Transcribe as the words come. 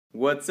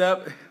What's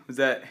up? Was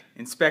that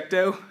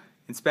Inspecto?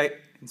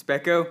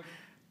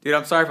 Dude,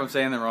 I'm sorry if I'm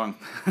saying that wrong.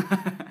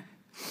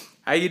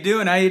 How you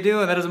doing? How you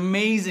doing? That is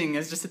amazing.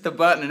 Let's just hit the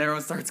button and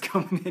everyone starts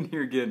coming in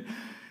here again.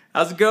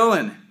 How's it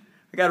going?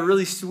 I got a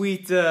really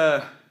sweet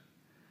lesson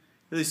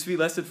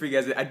for you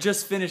guys. I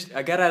just finished.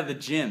 I got out of the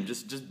gym,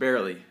 just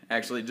barely.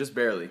 Actually, just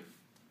barely.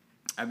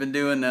 I've been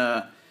doing.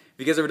 Have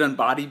you guys ever done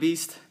Body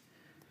Beast?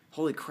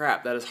 Holy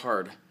crap, that is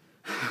hard.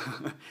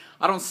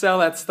 I don't sell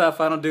that stuff.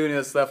 I don't do any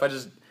of that stuff. I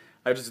just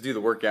do the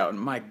workout, and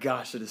my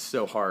gosh, it is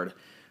so hard.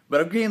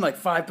 But I've gained like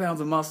 5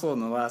 pounds of muscle in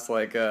the last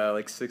like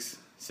 6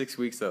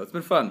 weeks though. It's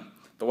been fun.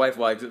 The wife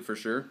likes it for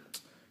sure.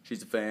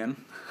 She's a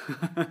fan.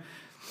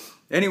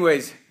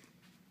 Anyways,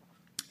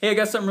 hey, I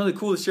got something really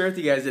cool to share with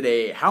you guys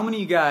today. How many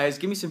of you guys,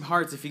 give me some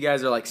hearts if you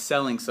guys are like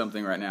selling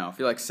something right now. If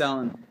you're like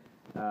selling,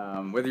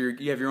 whether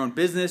you have your own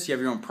business, you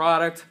have your own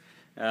product,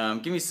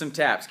 give me some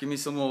taps, give me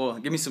some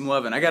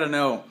loving. I gotta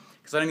know,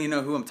 because I don't even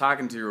know who I'm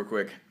talking to real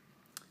quick.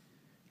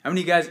 How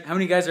many guys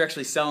are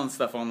actually selling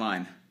stuff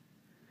online?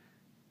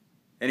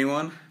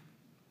 Anyone?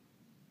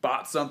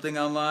 Bought something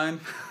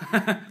online?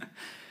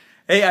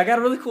 Hey, I got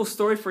a really cool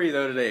story for you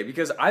though today,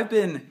 because I've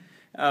been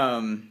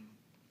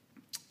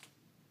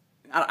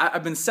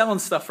selling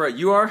stuff for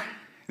you are?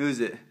 Who is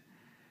it?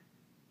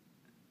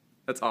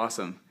 That's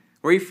awesome.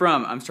 Where are you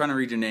from? I'm trying to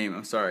read your name.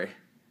 I'm sorry.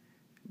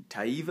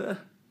 Taiva?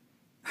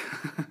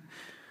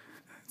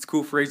 It's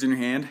cool for raising your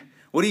hand.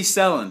 What are you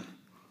selling?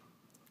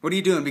 What are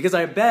you doing? Because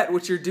I bet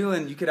what you're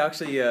doing, you could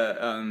actually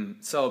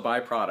sell a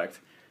byproduct.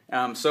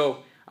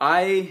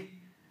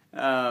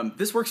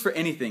 This works for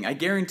anything. I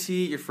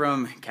guarantee you're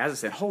from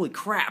Kazakhstan. Holy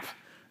crap,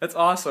 that's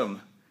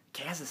awesome.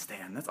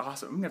 Kazakhstan, that's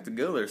awesome. I'm gonna have to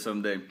go there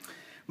someday.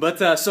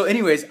 But so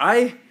anyways,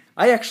 I've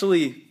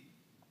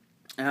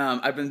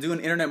been doing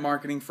internet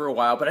marketing for a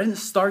while, but I didn't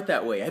start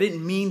that way. I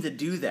didn't mean to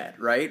do that,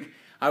 right?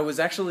 I was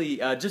actually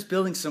just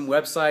building some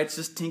websites,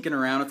 just tinkering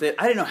around with it.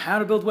 I didn't know how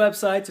to build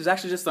websites. It was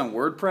actually just on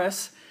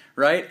WordPress.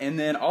 Right? And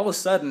then all of a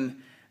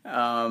sudden,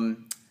 I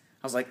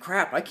was like,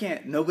 crap,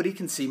 nobody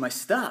can see my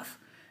stuff.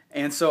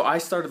 And so I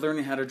started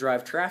learning how to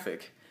drive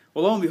traffic.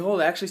 Well, lo and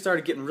behold, I actually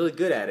started getting really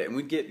good at it. And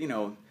we'd get,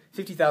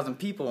 50,000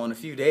 people in a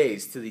few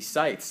days to these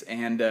sites.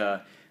 And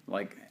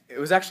it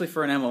was actually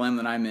for an MLM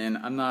that I'm in.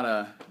 I'm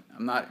not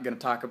going to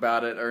talk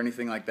about it or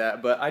anything like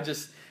that. But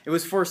it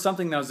was for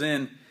something that I was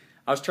in.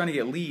 I was trying to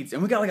get leads.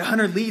 And we got like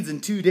 100 leads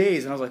in 2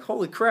 days. And I was like,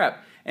 holy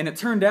crap. And it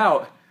turned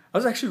out I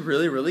was actually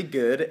really, really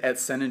good at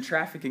sending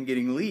traffic and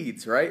getting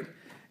leads, right?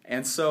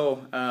 And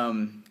so,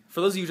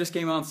 for those of you who just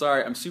came on,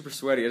 sorry, I'm super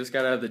sweaty. I just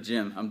got out of the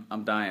gym.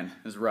 I'm dying.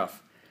 It was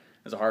rough.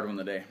 It was a hard one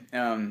today.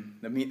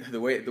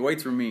 The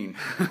weights were mean.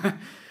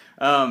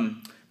 But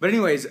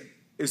anyways, it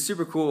was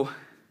super cool.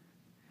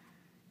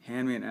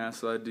 Hand me an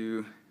ass, I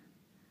do.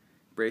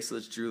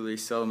 Bracelets, jewelry,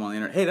 sell them on the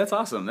internet. Hey, that's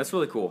awesome. That's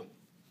really cool.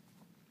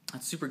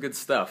 That's super good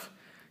stuff.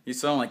 You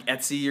sell on like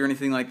Etsy or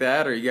anything like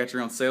that, or you got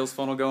your own sales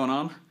funnel going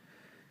on?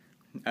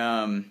 It's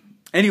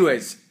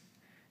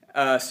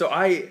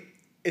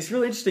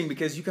really interesting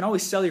because you can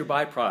always sell your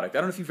byproduct. I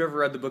don't know if you've ever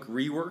read the book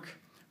Rework.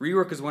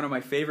 Rework is one of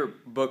my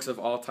favorite books of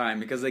all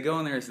time because they go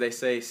in there and they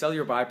say, sell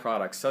your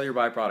byproducts, sell your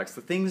byproducts. The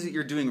things that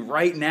you're doing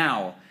right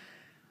now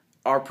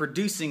are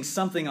producing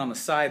something on the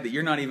side that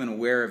you're not even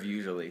aware of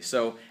usually.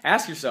 So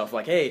ask yourself,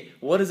 like, hey,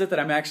 what is it that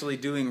I'm actually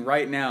doing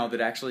right now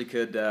that actually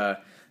could,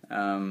 that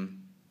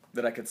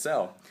I could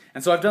sell?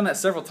 And so I've done that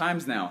several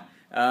times now.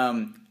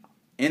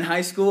 In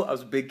high school, I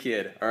was a big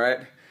kid, all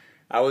right?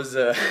 I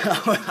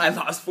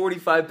lost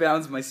 45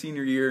 pounds my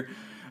senior year,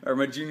 or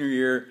my junior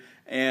year,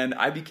 and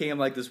I became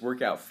like this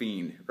workout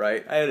fiend,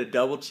 right? I had a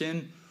double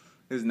chin.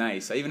 It was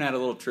nice. I even had a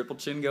little triple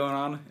chin going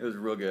on. It was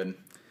real good.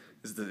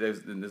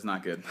 It was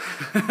not good.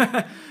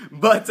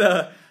 But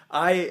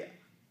it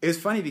was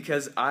funny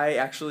because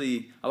I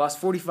lost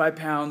 45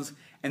 pounds,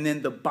 and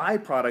then the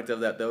byproduct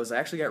of that, though, is I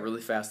actually got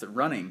really fast at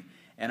running.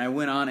 And I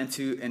went on and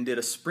did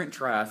a sprint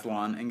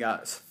triathlon and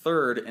got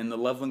third in the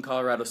Loveland,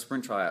 Colorado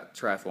sprint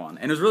triathlon.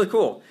 And it was really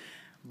cool.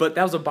 But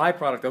that was a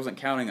byproduct I wasn't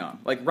counting on.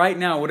 Like right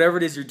now, whatever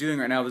it is you're doing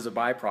right now, there's a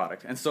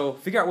byproduct. And so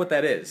figure out what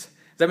that is. Does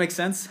that make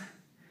sense?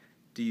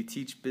 Do you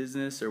teach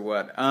business or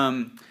what?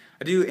 I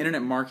do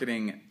internet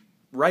marketing.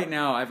 Right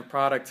now, I have a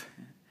product.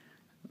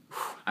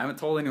 I haven't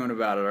told anyone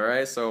about it, all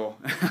right? So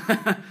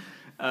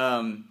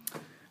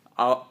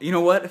you know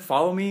what?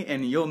 Follow me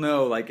and you'll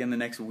know like in the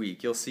next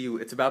week. You'll see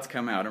it's about to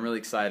come out. I'm really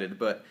excited.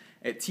 But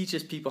it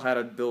teaches people how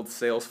to build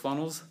sales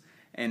funnels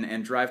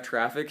and drive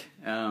traffic.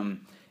 In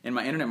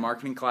my internet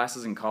marketing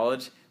classes in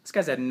college, these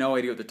guys had no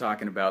idea what they're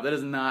talking about. That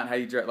is not how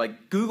you drive.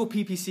 Like Google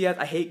PPC ads,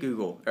 I hate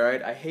Google. All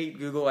right, I hate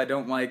Google. I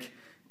don't like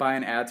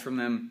buying ads from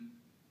them.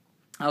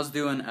 I've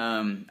done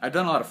a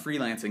lot of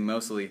freelancing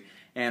mostly.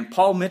 And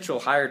Paul Mitchell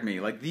hired me,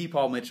 like the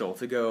Paul Mitchell,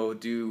 to go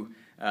do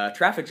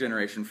traffic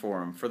generation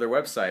for him for their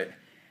website.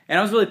 And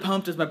I was really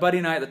pumped. It was my buddy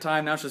and I at the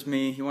time. Now it's just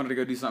me. He wanted to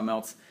go do something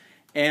else.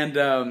 And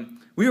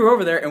we were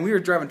over there, and we were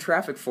driving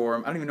traffic for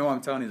him. I don't even know why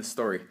I'm telling you this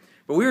story.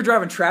 But we were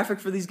driving traffic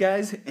for these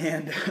guys,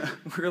 and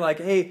we were like,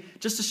 hey,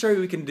 just to show you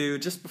what we can do,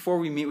 just before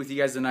we meet with you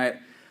guys tonight,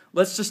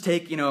 let's just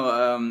take,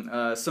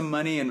 some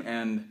money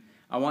and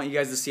I want you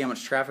guys to see how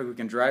much traffic we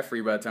can drive for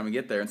you by the time we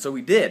get there. And so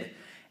we did.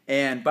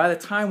 And by the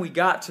time we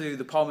got to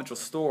the Paul Mitchell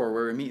store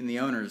where we were meeting the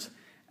owners,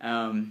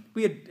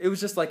 it was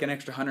just like an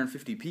extra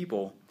 150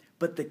 people.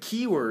 But the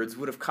keywords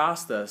would have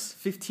cost us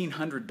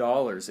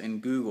 $1,500 in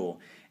Google,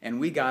 and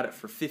we got it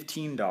for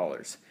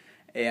 $15.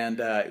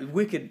 And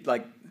we could,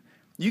 like,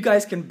 you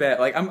guys can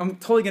bet, like, I'm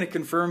totally going to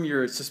confirm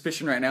your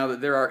suspicion right now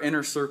that there are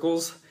inner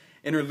circles,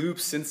 inner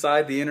loops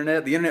inside the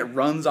internet. The internet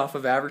runs off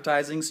of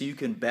advertising, so you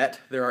can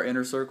bet there are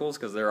inner circles,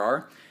 because there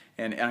are.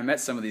 And I met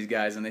some of these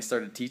guys, and they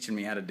started teaching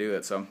me how to do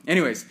it. So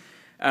anyways,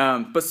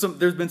 but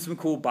there's been some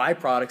cool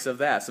byproducts of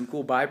that, some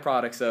cool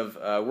byproducts of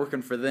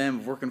working for them,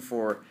 of working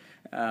for,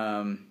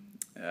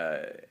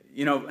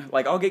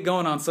 like I'll get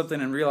going on something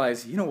and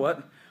realize, you know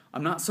what,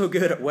 I'm not so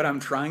good at what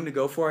I'm trying to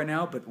go for right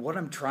now, but what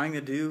I'm trying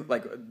to do,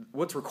 like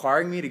what's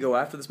requiring me to go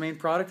after this main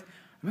product,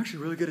 I'm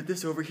actually really good at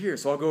this over here,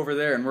 so I'll go over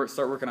there and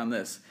start working on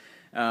this.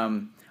 I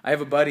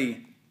have a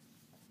buddy,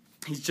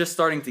 he's just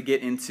starting to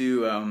get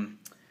into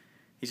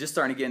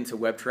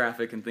web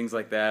traffic and things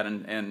like that,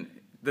 and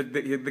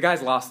the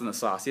guy's lost in the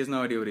sauce. He has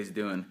no idea what he's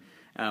doing.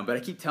 But I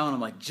keep telling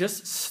him, like,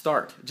 just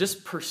start.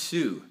 Just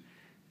pursue.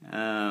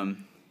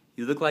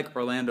 You look like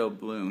Orlando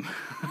Bloom.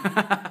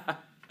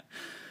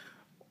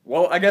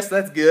 Well, I guess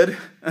that's good.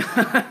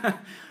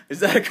 Is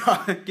that a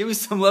comment? Give me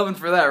some loving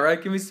for that,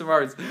 right? Give me some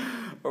hearts.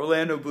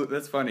 Orlando Bloom.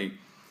 That's funny.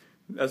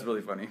 That's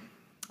really funny.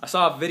 I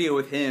saw a video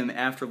with him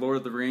after Lord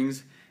of the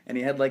Rings, and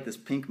he had, like, this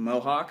pink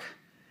mohawk,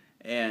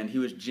 and he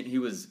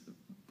was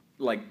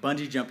like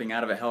bungee jumping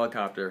out of a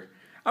helicopter.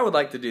 I would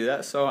like to do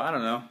that, so I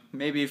don't know.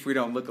 Maybe if we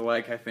don't look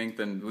alike, I think,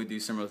 then we do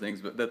similar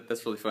things, but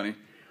that's really funny.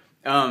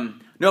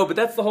 No, but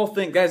that's the whole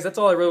thing. Guys, that's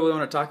all I really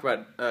want to talk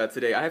about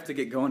today. I have to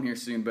get going here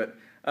soon, but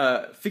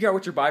figure out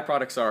what your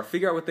byproducts are.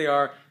 Figure out what they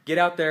are. Get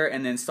out there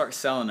and then start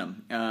selling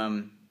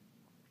them.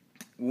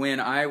 When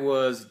I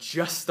was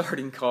just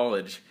starting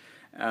college,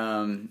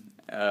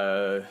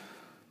 that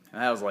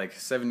was like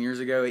 7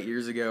 years ago, 8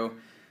 years ago,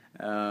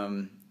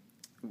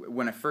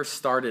 when I first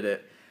started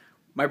it,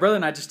 my brother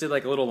and I just did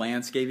like a little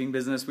landscaping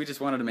business. We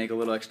just wanted to make a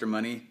little extra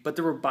money, but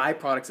there were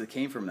byproducts that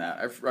came from that.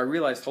 I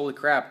realized, holy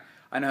crap,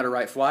 I know how to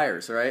write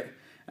flyers, right?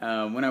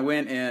 When I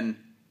went and,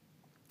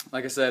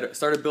 like I said,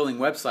 started building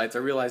websites, I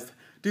realized,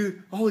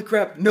 dude, holy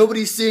crap,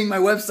 nobody's seeing my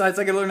websites.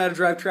 I gotta learn how to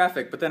drive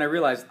traffic. But then I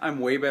realized I'm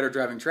way better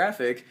driving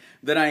traffic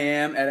than I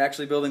am at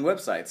actually building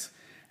websites.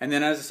 And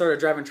then as I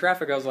started driving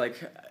traffic, I was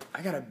like,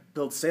 I gotta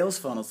build sales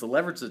funnels to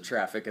leverage the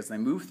traffic as they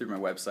move through my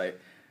website.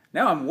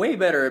 Now I'm way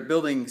better at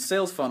building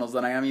sales funnels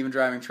than I am even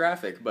driving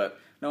traffic, but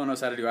no one knows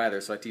how to do either,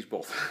 so I teach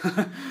both.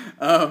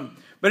 But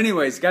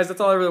anyways, guys,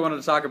 that's all I really wanted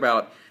to talk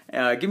about.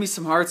 Give me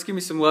some hearts, give me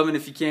some loving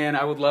if you can.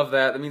 I would love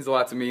that. That means a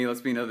lot to me.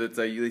 Lets me know that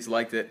you at least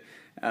liked it.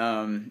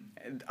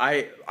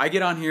 I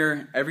get on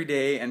here every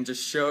day and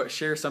just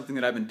share something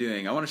that I've been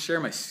doing. I want to share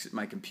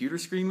my computer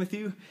screen with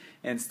you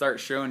and start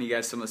showing you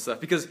guys some of the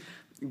stuff, because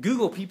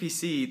Google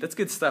PPC, that's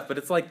good stuff, but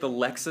it's like the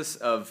Lexus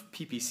of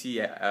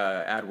PPC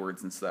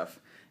AdWords and stuff.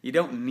 You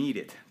don't need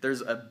it.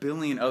 There's a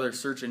billion other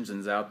search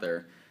engines out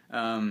there.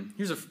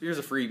 Here's a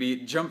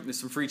freebie.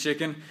 Some free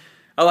chicken.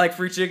 I like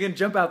free chicken.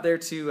 Jump out there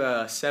to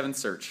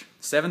 7Search.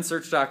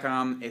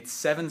 7Search.com. It's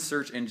 7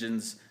 search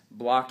engines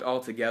blocked all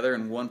together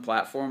in one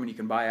platform, and you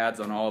can buy ads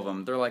on all of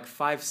them. They're like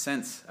 5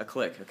 cents a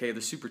click. Okay, they're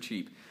super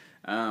cheap.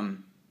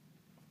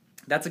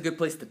 That's a good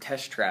place to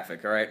test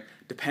traffic. All right,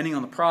 depending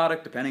on the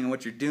product, depending on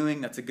what you're doing,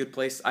 that's a good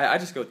place. I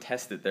just go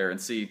test it there and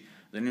see.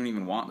 They don't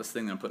even want this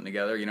thing that I'm putting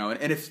together, you know.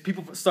 And if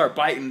people start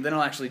biting, then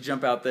I'll actually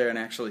jump out there and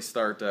actually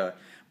start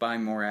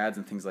buying more ads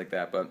and things like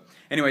that. But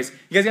anyways,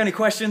 you guys got any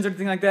questions or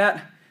anything like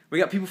that? We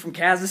got people from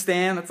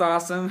Kazakhstan. That's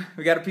awesome.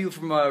 We got people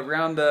from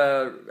around,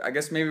 I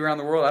guess maybe around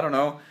the world. I don't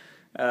know.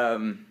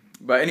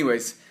 But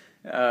anyways,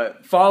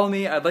 follow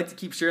me. I'd like to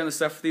keep sharing this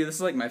stuff with you. This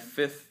is like my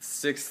 5th,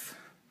 6th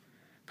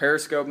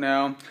Periscope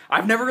now.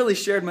 I've never really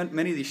shared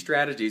many of these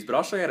strategies, but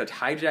I'll show you how to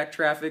hijack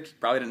traffic. You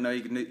probably didn't know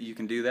you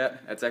can do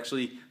that. That's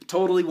actually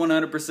totally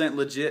 100%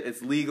 legit.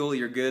 It's legal.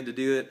 You're good to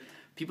do it.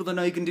 People don't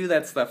know you can do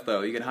that stuff,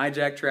 though. You can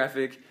hijack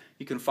traffic.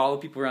 You can follow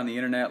people around the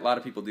internet. A lot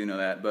of people do know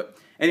that. But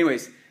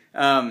anyways,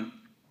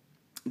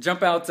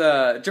 jump out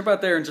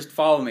there and just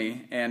follow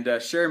me and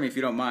share me if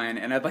you don't mind.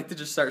 And I'd like to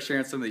just start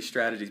sharing some of these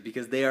strategies,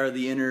 because they are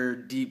the inner,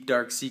 deep,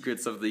 dark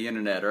secrets of the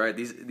internet. All right,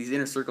 these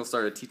inner circles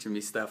started teaching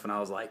me stuff, and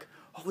I was like,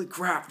 holy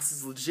crap, this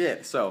is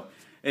legit. So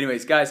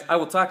anyways, guys, I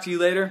will talk to you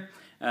later.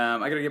 I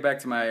gotta get back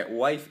to my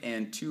wife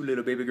and 2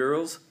 little baby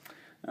girls,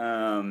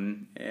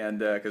 and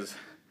because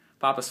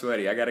Papa's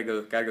sweaty, I gotta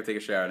go take a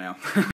shower now.